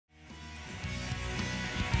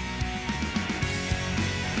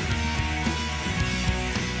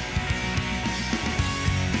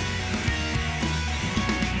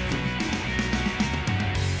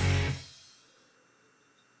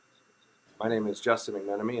My name is Justin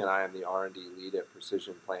McMenemy, and I am the R&D lead at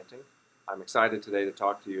Precision Planting. I'm excited today to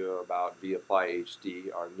talk to you about vApplyHD,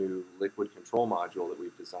 our new liquid control module that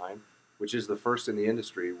we've designed, which is the first in the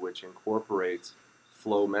industry which incorporates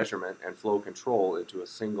flow measurement and flow control into a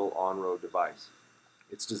single on-road device.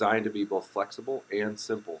 It's designed to be both flexible and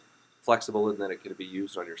simple. Flexible in that it can be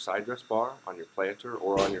used on your side dress bar, on your planter,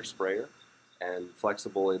 or on your sprayer, and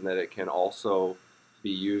flexible in that it can also be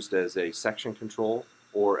used as a section control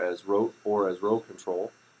or as row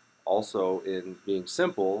control. Also, in being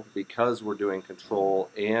simple, because we're doing control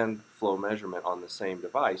and flow measurement on the same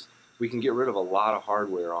device, we can get rid of a lot of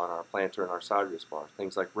hardware on our planter and our side dress bar.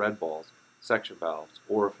 Things like red balls, section valves,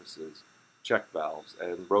 orifices, check valves,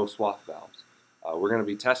 and row swath valves. We're going to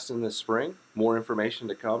be testing this spring. More information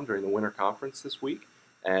to come during the winter conference this week,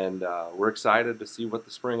 and we're excited to see what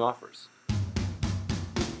the spring offers.